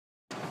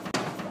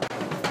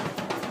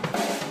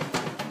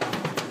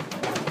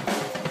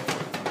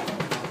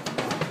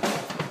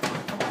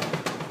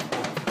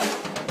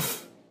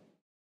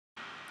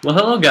Well,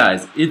 hello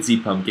guys, it's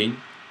Pumpkin,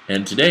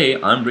 and today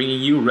I'm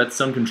bringing you a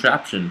redstone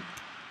contraption.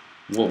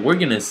 What we're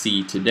gonna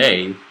see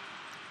today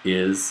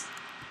is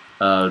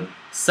a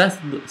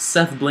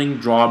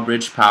Sethbling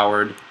Drawbridge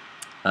powered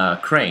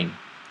crane,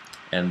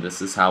 and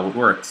this is how it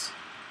works.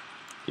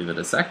 Give it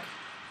a sec.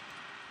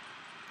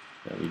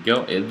 There we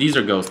go. These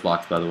are ghost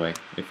blocks, by the way.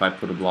 If I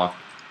put a block,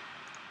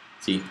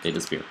 see, they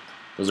disappear.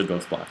 Those are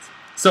ghost blocks.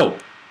 So,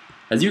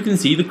 as you can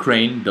see, the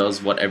crane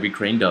does what every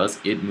crane does.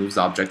 It moves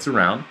objects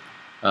around.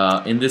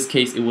 In this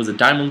case, it was a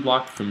diamond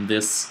block from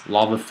this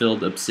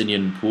lava-filled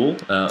obsidian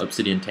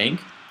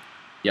tank.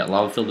 Yeah,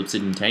 lava-filled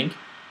obsidian tank.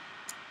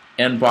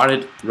 And brought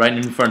it right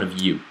in front of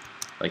you.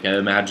 Like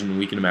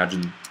we can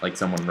imagine like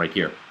someone right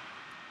here.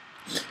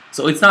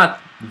 So it's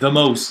not the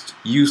most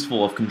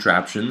useful of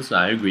contraptions,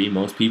 I agree.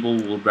 Most people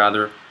would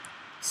rather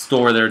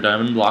store their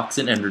diamond blocks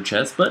in ender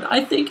chests, but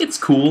I think it's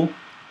cool.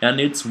 And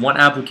it's one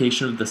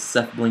application of the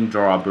Sethbling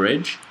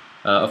Drawbridge.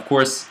 Of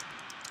course,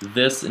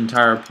 this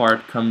entire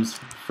part comes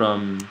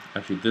from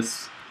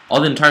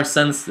the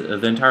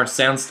entire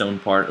sandstone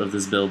part of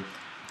this build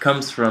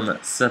comes from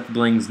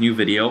Sethbling's new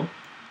video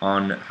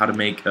on how to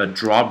make a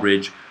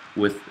drawbridge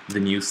with the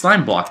new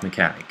slime block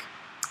mechanic.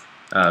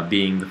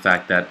 Being the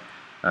fact that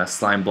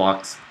slime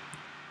blocks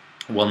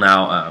will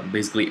now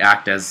basically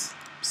act as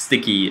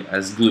sticky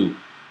as glue.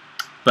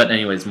 But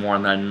anyways, more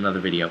on that in another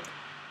video.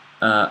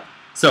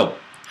 So,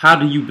 how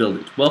do you build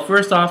it? Well,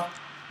 first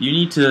off, you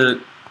need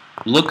to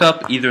look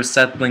up either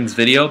Sethbling's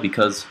video,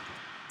 because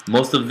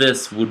most of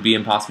this would be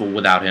impossible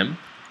without him.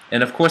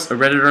 And of course, a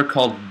Redditor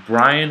called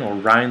Brian or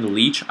Ryan the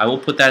Leech. I will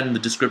put that in the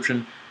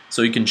description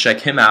so you can check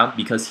him out,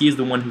 because he is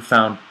the one who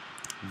found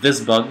this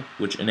bug,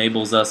 which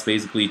enables us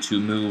basically to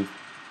move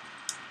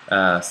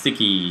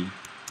sticky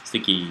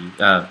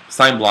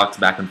slime blocks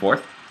back and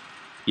forth.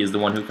 He is the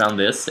one who found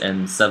this,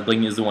 and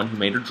Sethbling is the one who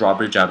made a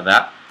drawbridge out of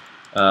that.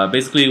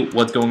 Basically,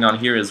 what's going on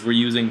here is we're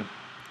using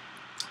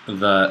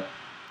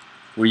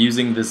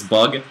this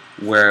bug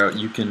where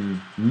you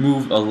can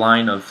move a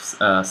line of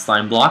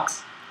slime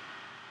blocks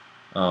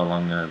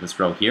along this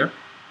row here.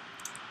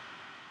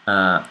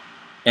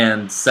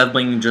 And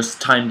Sethbling just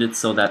timed it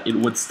so that it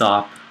would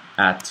stop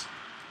at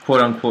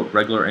quote-unquote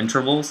regular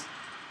intervals.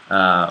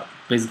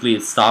 Basically,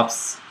 it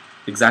stops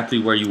exactly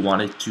where you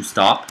want it to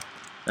stop.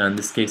 In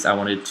this case, I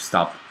wanted it to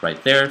stop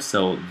right there,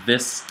 so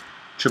this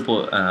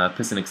triple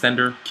piston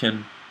extender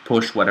can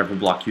push whatever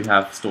block you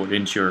have stored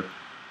into your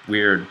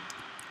weird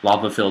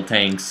lava-filled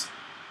tanks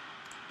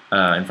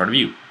in front of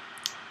you.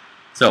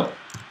 So,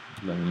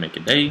 let me make a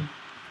day.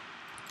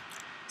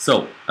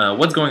 So,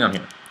 what's going on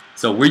here?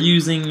 So, we're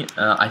using,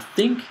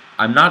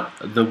 I'm not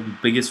the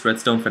biggest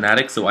redstone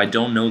fanatic, so I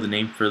don't know the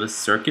name for this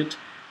circuit.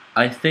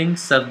 I think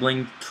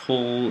Sethbling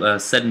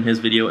said in his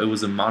video it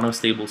was a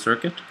monostable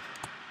circuit.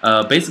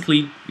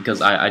 Basically,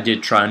 because I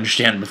did try to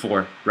understand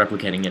before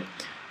replicating it.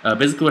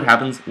 Basically what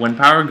happens, when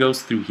power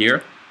goes through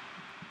here,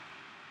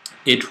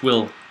 it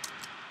will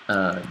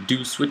do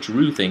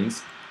switcheroo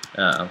things.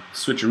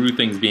 Switcheroo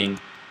things being,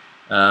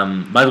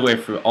 by the way,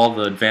 for all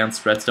the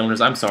advanced redstoners,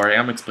 I'm sorry,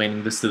 I'm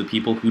explaining this to the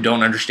people who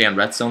don't understand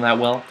redstone that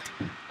well.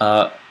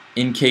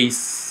 In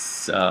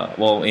case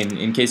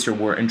you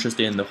were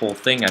interested in the whole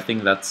thing, I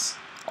think that's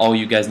all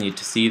you guys need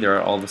to see. There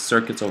are all the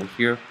circuits over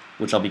here,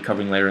 which I'll be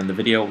covering later in the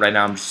video. Right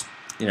now I'm just,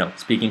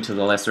 speaking to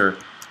the lesser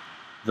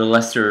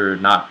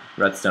not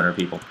redstoner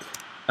people.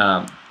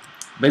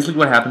 Basically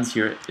what happens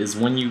here is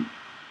when you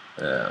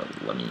no,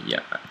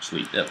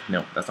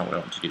 that's not what I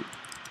want to do.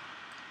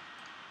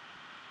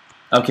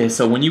 Okay,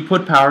 so when you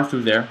put power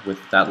through there with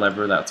that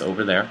lever that's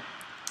over there,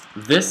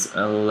 this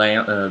what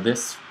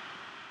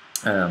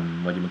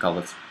do you call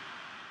this?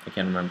 I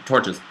can't remember.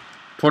 Torches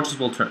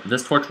will turn.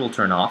 This torch will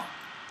turn off.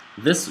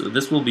 This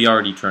will be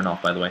already turned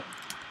off, by the way,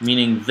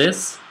 meaning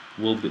this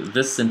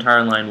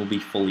entire line will be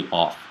fully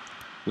off,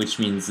 which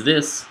means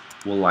this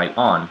will light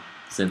on,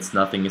 since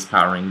nothing is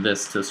powering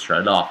this to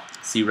shut it off.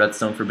 See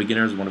Redstone for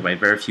Beginners, one of my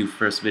very few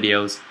first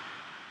videos,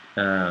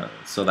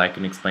 so that I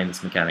can explain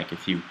this mechanic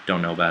if you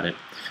don't know about it.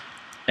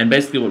 And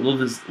basically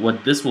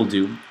what this will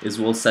do is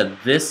we'll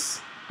set this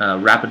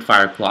rapid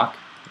fire clock.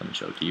 Let me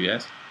show it to you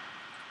guys.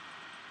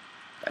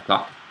 That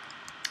clock.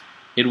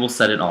 It will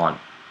set it on.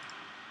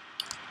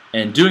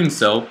 And doing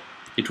so,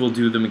 it will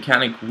do the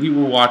mechanic we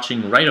were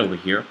watching right over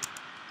here.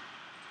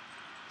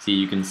 See,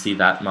 you can see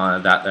that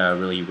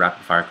really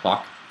rapid fire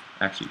clock.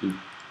 Actually,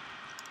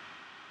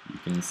 you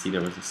can see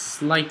there was a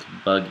slight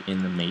bug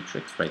in the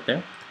matrix right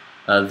there.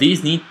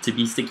 These need to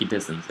be sticky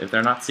pistons. If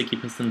they're not sticky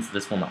pistons,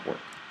 this will not work.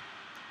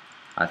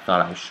 I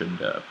thought I should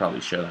probably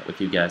share that with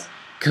you guys,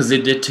 because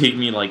it did take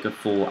me like a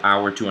full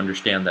hour to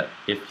understand that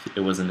if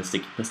it wasn't a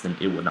sticky piston,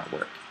 it would not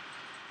work.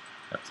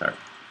 Oh, sorry.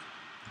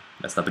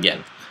 Messed up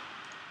again.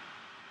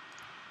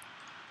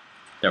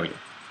 There we go.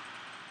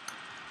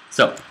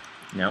 So,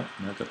 no,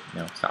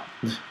 stop.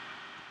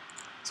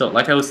 So,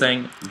 like I was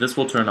saying, this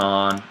will turn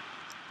on.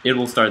 It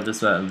will start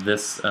this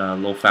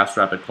low fast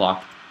rapid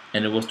clock,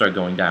 and it will start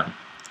going down.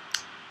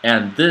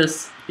 And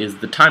this is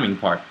the timing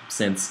part,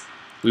 since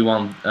we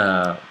want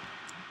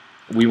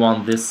we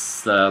want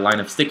this line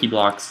of sticky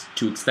blocks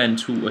to extend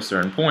to a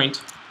certain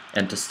point,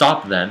 and to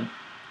stop then,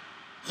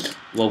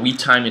 well, we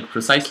time it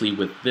precisely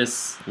with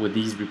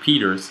these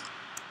repeaters,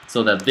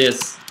 so that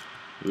this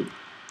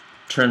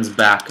turns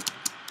back.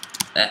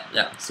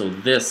 So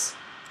this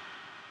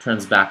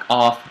turns back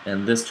off,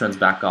 and this turns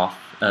back off.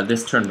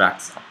 This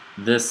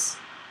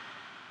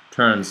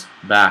turns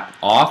back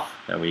off.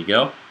 There we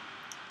go,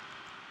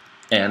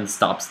 and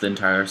stops the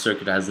entire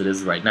circuit as it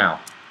is right now.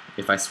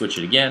 If I switch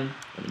it again,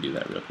 let me do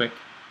that real quick.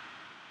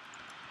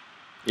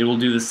 It will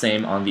do the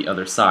same on the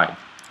other side.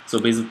 So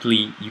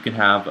basically, you can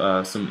have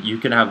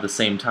the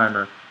same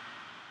timer.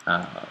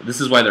 This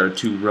is why there are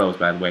 2 rows,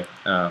 by the way.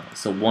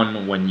 So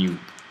one when you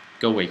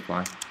go away,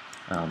 fly.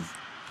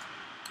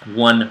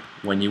 One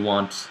when you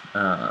want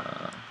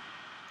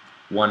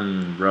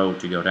one row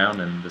to go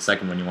down, and the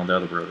second when you want the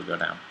other row to go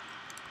down.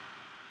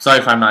 Sorry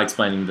if I'm not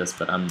explaining this,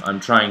 but I'm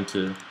trying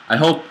to. I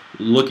hope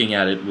looking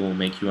at it will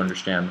make you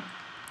understand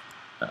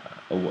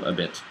a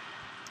bit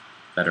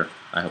better.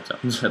 I hope so,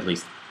 at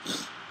least.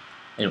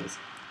 Anyways,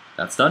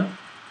 that's done.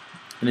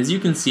 And as you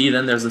can see,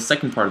 then there's a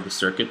second part of the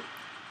circuit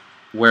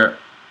where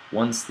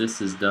once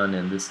this is done,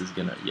 and this is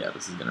gonna,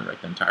 this is gonna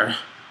wreck the entire.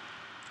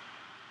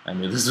 I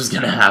knew this was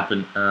gonna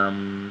happen.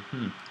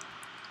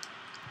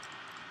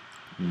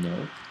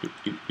 No,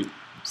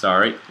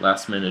 sorry,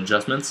 last minute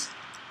adjustments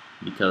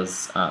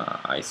because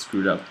I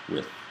screwed up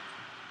with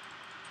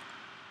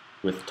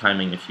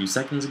timing a few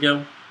seconds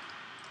ago.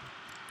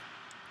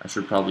 I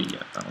should probably,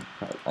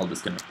 I'll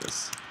disconnect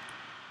this.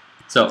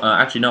 So,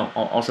 actually no,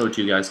 I'll show it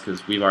to you guys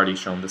because we've already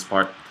shown this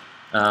part.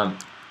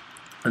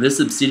 This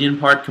obsidian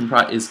part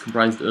is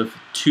comprised of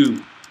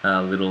two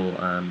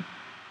little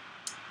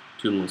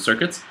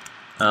circuits.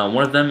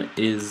 One of them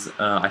is,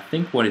 I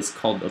think, what is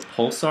called a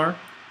pulsar.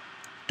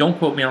 Don't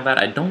quote me on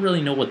that. I don't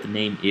really know what the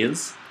name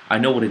is. I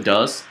know what it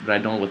does, but I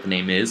don't know what the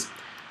name is.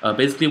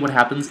 Basically what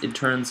happens, it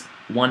turns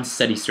one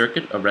steady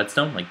circuit of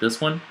redstone, like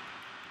this one,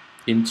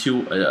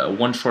 into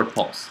one short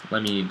pulse.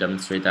 Let me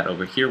demonstrate that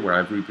over here where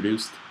I've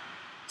reproduced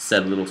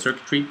said little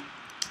circuitry.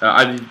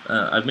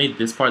 I've made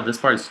this part. This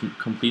part is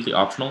completely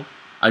optional.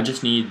 I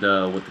just need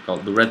the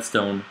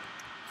redstone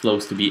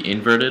flows to be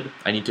inverted.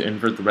 I need to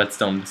invert the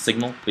redstone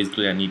signal.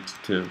 Basically, I need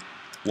to,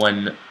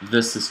 when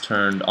this is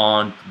turned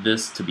on,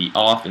 this to be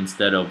off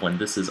instead of when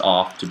this is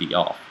off to be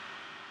off.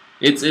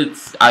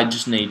 I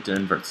just need to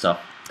invert stuff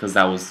because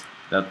that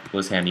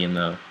was handy in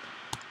the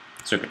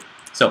circuit.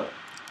 So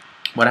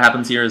what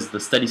happens here is the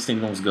steady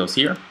signals goes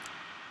here,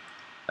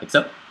 like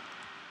so.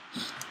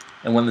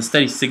 And when the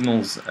steady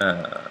signals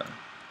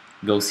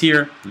goes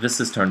here,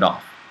 this is turned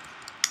off.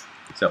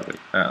 So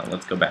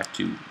let's go back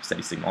to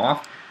steady signal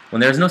off. When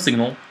there's no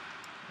signal,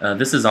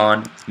 this is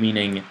on,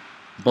 meaning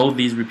both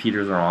these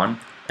repeaters are on.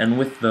 And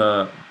with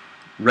the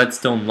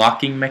redstone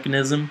locking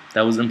mechanism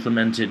that was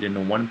implemented in a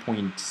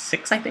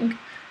 1.6, I think,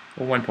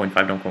 or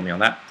 1.5. Don't quote me on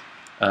that.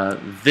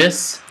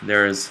 There's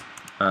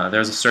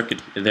a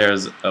circuit.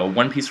 There's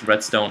one piece of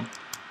redstone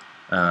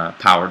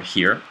powered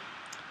here,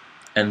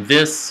 and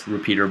this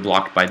repeater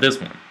blocked by this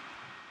one.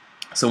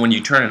 So when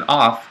you turn it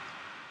off,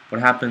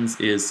 what happens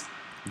is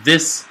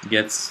this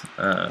gets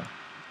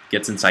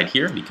inside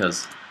here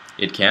because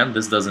it can.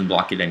 This doesn't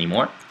block it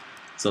anymore.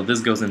 So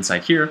this goes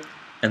inside here,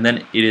 and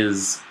then it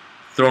is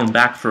thrown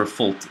back for a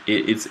full.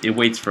 It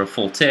waits for a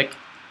full tick.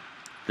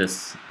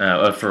 This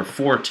for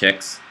 4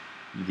 ticks,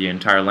 the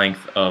entire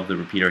length of the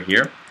repeater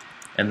here,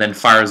 and then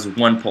fires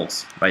one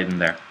pulse right in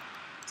there.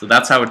 So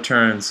that's how it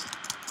turns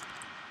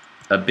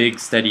a big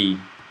steady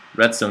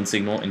redstone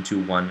signal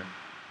into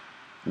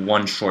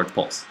one short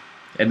pulse.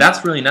 And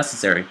that's really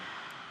necessary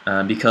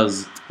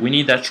because we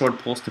need that short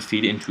pulse to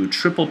feed into a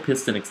triple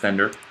piston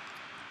extender.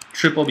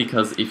 Triple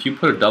because if you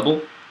put a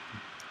double,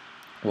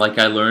 like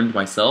I learned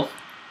myself,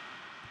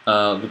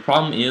 the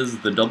problem is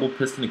the double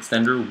piston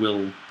extender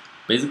will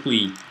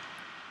basically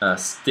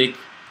stick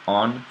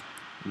on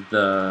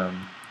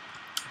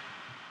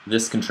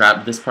this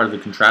part of the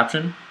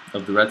contraption,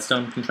 of the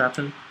redstone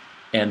contraption,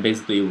 and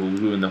basically it will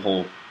ruin the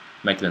whole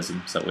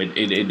mechanism. So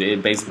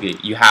it basically,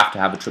 you have to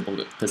have a triple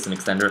piston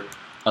extender,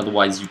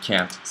 otherwise you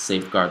can't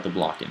safeguard the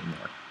block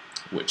anymore,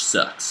 which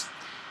sucks.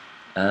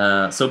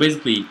 So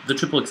basically the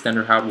triple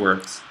extender, how it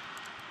works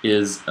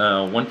is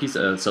one piece.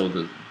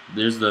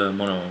 There's the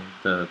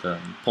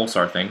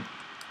pulsar thing.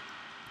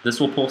 This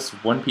will pulse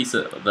one piece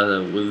of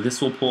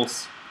this will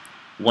pulse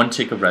one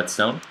tick of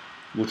redstone,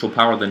 which will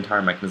power the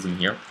entire mechanism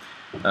here.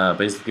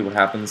 Basically, what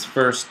happens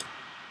first?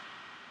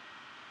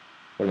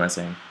 What am I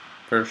saying?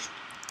 First,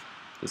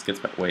 this gets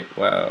back. Wait,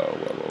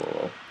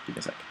 whoa! Give me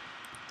a sec.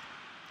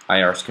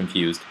 IR's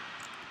confused.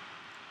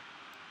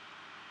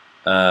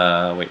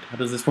 Wait, how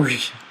does this work?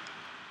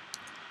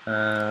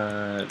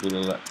 There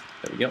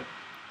we go.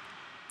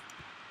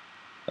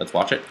 Let's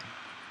watch it.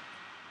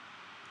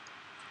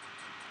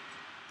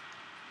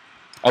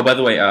 Oh, by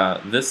the way,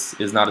 this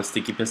is not a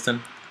sticky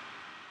piston,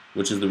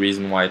 which is the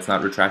reason why it's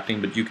not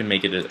retracting, but you can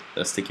make it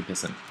a sticky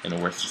piston, and it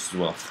works just as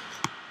well.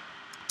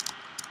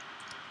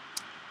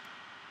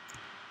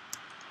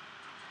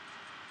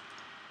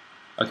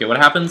 Okay, what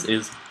happens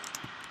is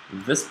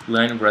this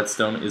line of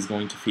redstone is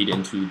going to feed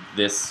into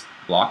this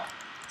block,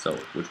 so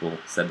which will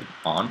set it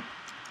on.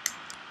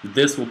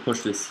 This will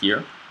push this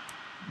here.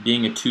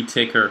 Being a 2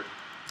 ticker,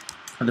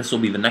 this will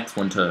be the next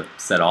one to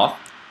set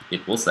off.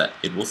 It will set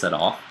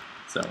off.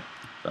 So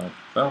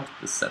well,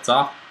 this sets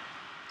off.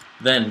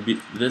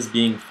 Then this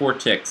being 4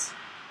 ticks,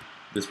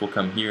 this will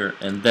come here,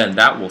 and then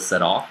that will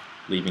set off,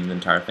 leaving the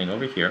entire thing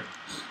over here.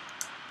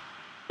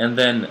 And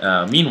then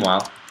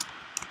meanwhile,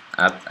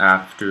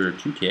 after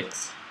 2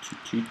 ticks,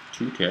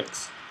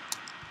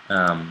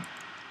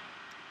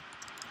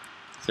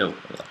 so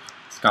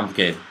it's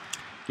complicated.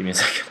 Give me a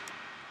second.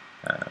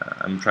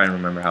 I'm trying to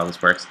remember how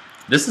this works.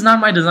 This is not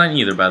my design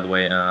either, by the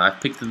way. I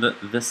picked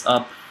this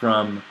up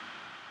from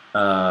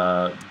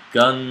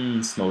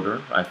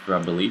Gunsmoder, I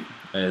believe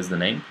is the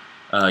name.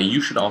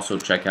 You should also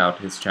check out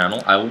his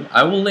channel.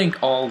 I will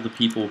link all the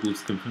people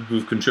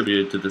who've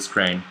contributed to this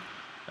crane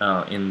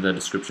in the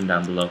description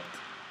down below.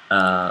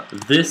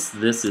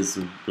 This is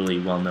really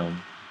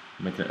well-known,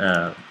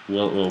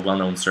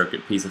 well-known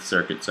piece of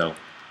circuit, so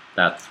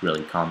that's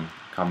really common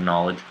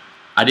knowledge.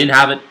 I didn't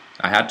have it.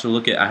 I had to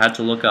look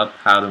up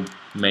how to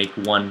make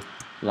one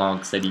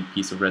long steady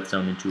piece of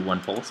redstone into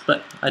 1 pulse,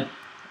 but I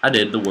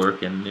did the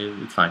work and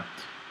it's fine.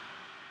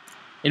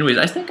 Anyways,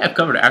 I think I've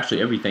covered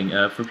actually everything.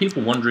 For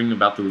people wondering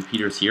about the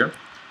repeaters here,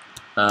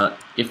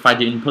 if I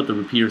didn't put the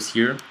repeaters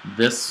here,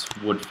 this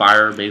would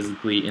fire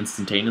basically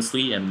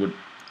instantaneously and would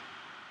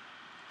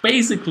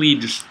basically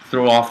just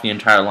throw off the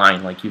entire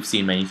line, like you've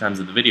seen many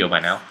times in the video by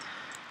now.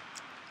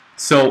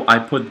 So I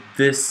put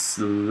this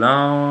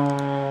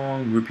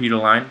long repeater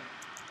line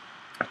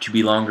to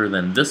be longer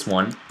than this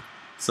one,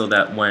 so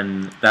that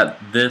when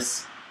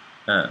this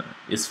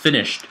is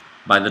finished,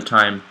 by the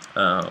time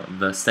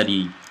the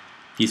steady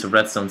piece of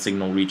redstone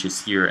signal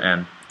reaches here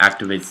and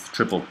activates the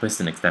triple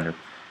piston extender.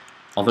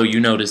 Although you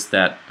notice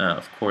that,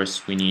 of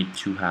course, we need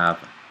to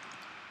have,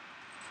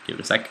 give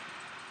it a sec.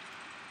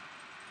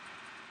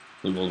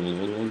 I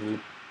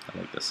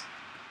like this.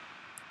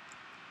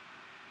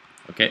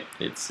 Okay,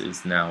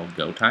 it's now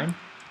go time,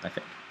 I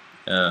think.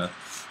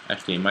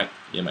 Actually,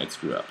 it might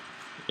screw up.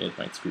 It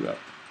might screw up.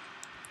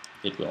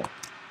 It will.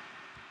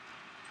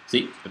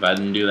 See, if I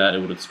didn't do that, it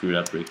would have screwed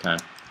up big time.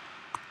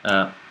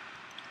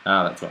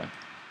 That's why.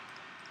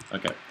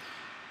 Okay.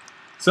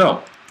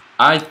 So,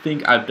 I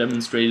think I've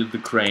demonstrated the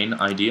crane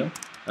idea.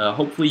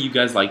 Hopefully you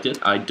guys liked it.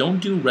 I don't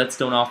do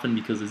redstone often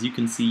because, as you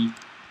can see,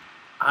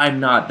 I'm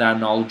not that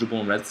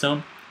knowledgeable in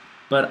redstone.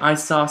 But I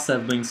saw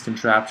Sethbling's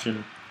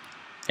contraption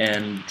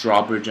and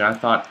Drawbridge, and I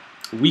thought,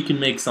 we can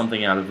make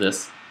something out of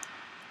this.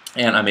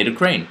 And I made a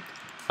crane.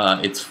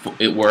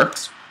 It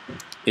works.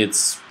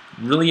 It's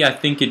really, I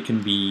think it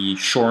can be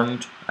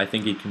shortened. I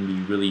think it can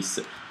be really,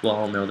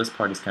 well, no, this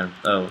part is kind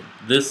of,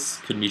 this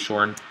can be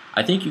shortened.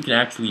 I think you can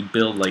actually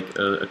build like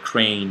a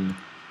crane,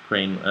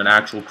 an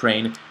actual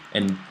crane,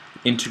 and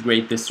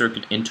integrate this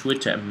circuit into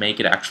it to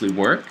make it actually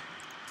work.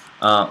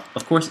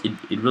 Of course,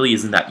 it really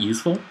isn't that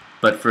useful,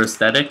 but for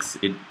aesthetics,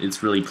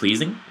 it's really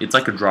pleasing. It's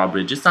like a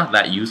drawbridge. It's not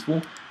that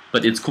useful,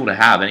 but it's cool to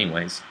have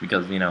anyways,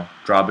 because, you know,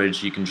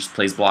 drawbridge, you can just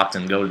place blocks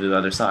and go to the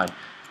other side.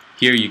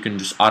 Here, you can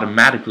just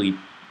automatically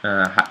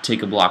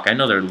take a block. I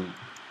know there are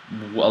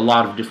a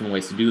lot of different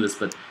ways to do this,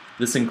 but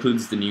this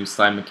includes the new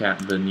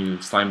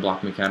slime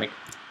block mechanic.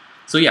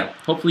 So yeah,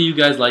 hopefully you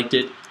guys liked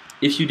it.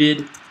 If you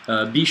did,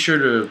 be sure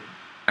to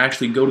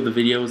actually go to the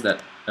videos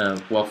that,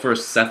 well,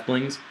 first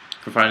Sethblings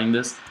for finding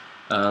this,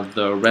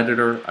 the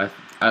Redditor,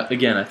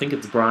 again, I think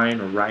it's Brian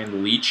or Ryan the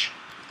Leech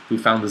who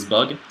found this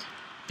bug,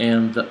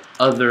 and that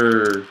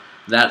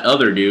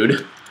other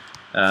dude,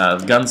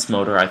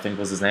 Gunsmoder, I think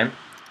was his name,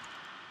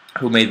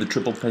 who made the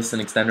triple piston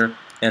extender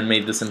and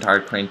made this entire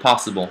crane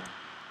possible.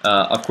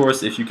 Of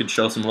course, if you could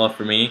show some love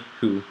for me,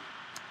 who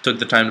took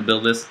the time to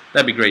build this,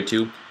 that'd be great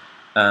too.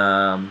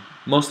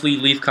 Mostly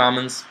leave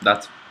comments,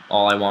 that's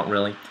all I want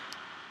really.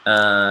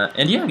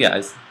 And yeah,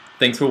 guys,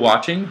 thanks for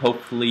watching.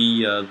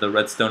 Hopefully the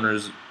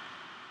Redstoners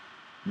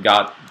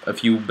got a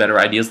few better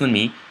ideas than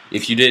me.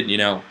 If you did, you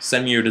know,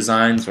 send me your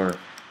designs or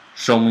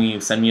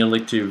send me a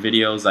link to your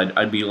videos.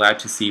 I'd be glad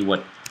to see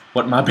what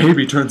my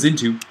baby turns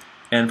into.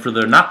 And for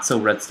the not so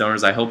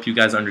Redstoners, I hope you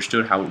guys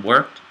understood how it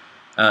worked.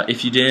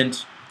 If you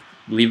didn't,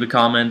 leave a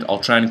comment. I'll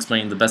try and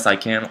explain the best I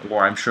can,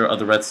 or I'm sure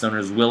other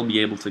Redstoners will be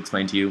able to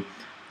explain to you.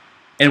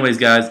 Anyways,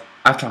 guys,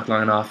 I've talked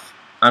long enough.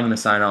 I'm going to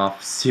sign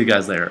off. See you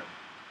guys later.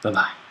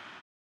 Bye-bye.